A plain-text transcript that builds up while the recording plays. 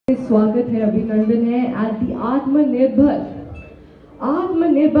स्वागत है, अभिनंदन है at the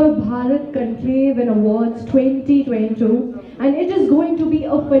Atmanirbhar Bharat Conclave and Awards 2022, and it is going to be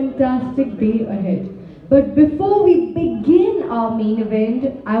a fantastic day ahead. But before we begin our main event,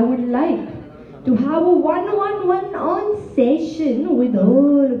 I would like to have a one-on-one session with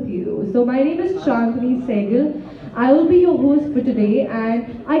all of you. So my name is Chandini Sehgal. I will be your host for today, and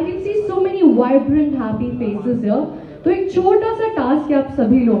I can see so many vibrant, happy faces here. तो एक छोटा सा task है आप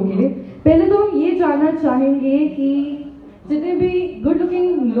सभी लोगों के लिए. पहले तो हम ये जानना चाहेंगे कि जितने भी गुड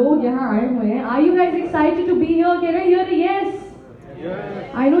लुकिंग लोग यहाँ आए हुए हैं, are you guys excited to be here? Can I hear yes?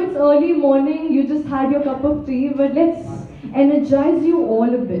 I know it's early morning, you just had your cup of tea, but let's energize you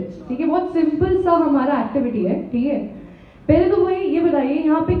all a bit. ठीक है, बहुत simple सा हमारा activity है. ठीक है, पहले तो भाई ये बताइए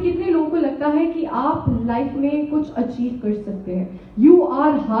यहाँ पे कितने लोगों को लगता है कि आप लाइफ में कुछ अचीव कर सकते हैं? You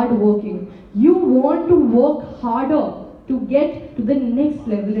are hard working, you want to work harder to get to the next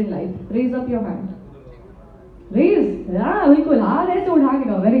level in life. Raise up your hand. Raise. हाँ बिल्कुल, हाथ ऐसे उठा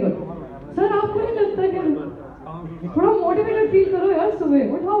के वेरी गुड. सर आपको नहीं लगता कि थोड़ा मोटिवेटेड फील करो यार? सुबह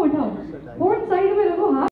उठाओ उठाओ. बहुत